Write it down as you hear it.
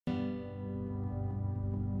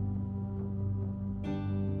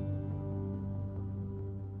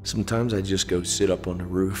Sometimes I just go sit up on the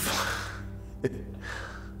roof.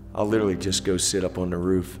 I'll literally just go sit up on the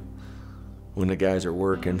roof when the guys are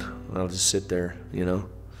working. I'll just sit there, you know,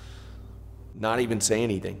 not even say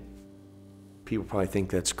anything. People probably think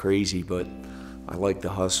that's crazy, but I like the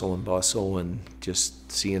hustle and bustle and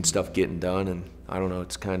just seeing stuff getting done, and I don't know,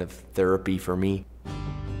 it's kind of therapy for me.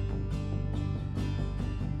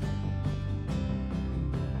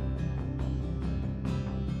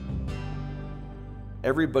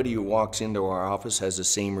 Everybody who walks into our office has the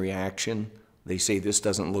same reaction. They say, this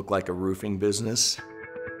doesn't look like a roofing business.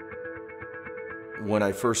 When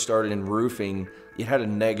I first started in roofing, it had a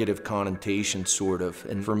negative connotation, sort of.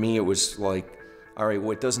 And for me, it was like, all right,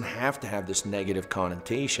 well, it doesn't have to have this negative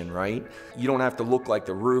connotation, right? You don't have to look like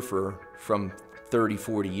the roofer from 30,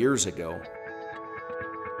 40 years ago.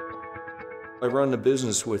 I run the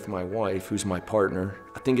business with my wife, who's my partner.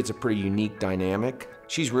 I think it's a pretty unique dynamic.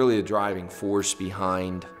 She's really the driving force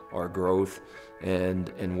behind our growth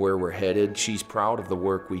and where we're headed. She's proud of the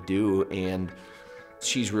work we do, and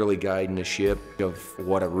she's really guiding the ship of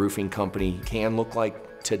what a roofing company can look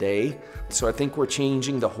like today. So I think we're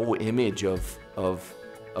changing the whole image of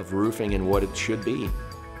roofing and what it should be.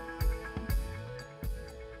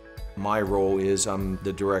 My role is I'm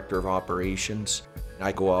the director of operations.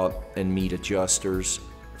 I go out and meet adjusters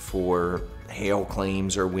for hail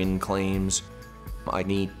claims or wind claims. I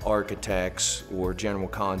meet architects or general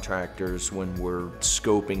contractors when we're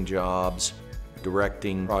scoping jobs,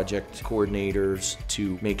 directing project coordinators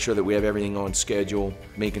to make sure that we have everything on schedule,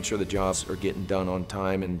 making sure the jobs are getting done on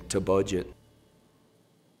time and to budget.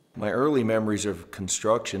 My early memories of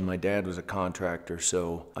construction, my dad was a contractor,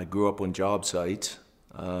 so I grew up on job sites.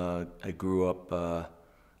 I grew up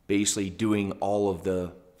basically doing all of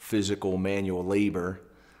the physical manual labor,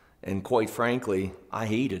 and quite frankly, I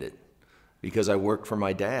hated it because I worked for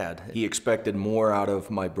my dad. He expected more out of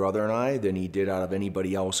my brother and I than he did out of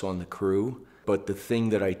anybody else on the crew. But the thing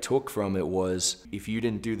that I took from it was, if you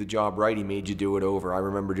didn't do the job right, he made you do it over. I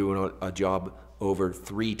remember doing a job over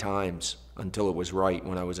 3 times until it was right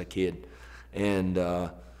when I was a kid. And,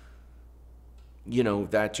 you know,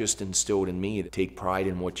 that just instilled in me to take pride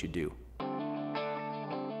in what you do.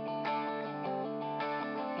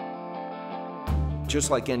 Just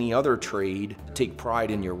like any other trade, take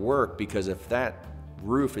pride in your work, because if that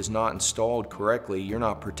roof is not installed correctly, you're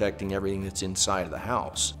not protecting everything that's inside of the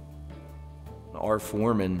house. Our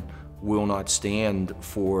foreman will not stand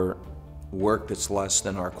for work that's less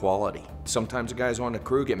than our quality. Sometimes the guys on the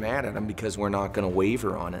crew get mad at them because we're not going to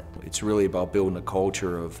waver on it. It's really about building a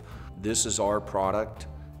culture of, this is our product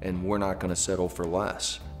and we're not going to settle for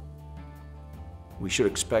less. We should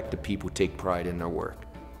expect that people take pride in their work.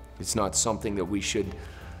 It's not something that we should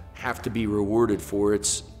have to be rewarded for.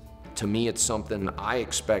 To me, it's something I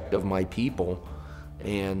expect of my people,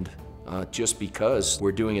 and just because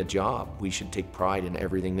we're doing a job, we should take pride in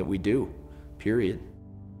everything that we do, period.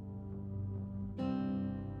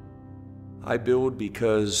 I build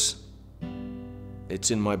because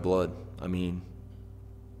it's in my blood. I mean,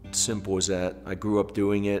 simple as that. I grew up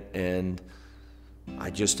doing it, and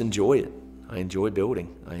I just enjoy it. I enjoy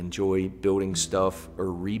building. I enjoy building stuff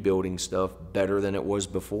or rebuilding stuff better than it was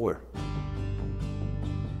before.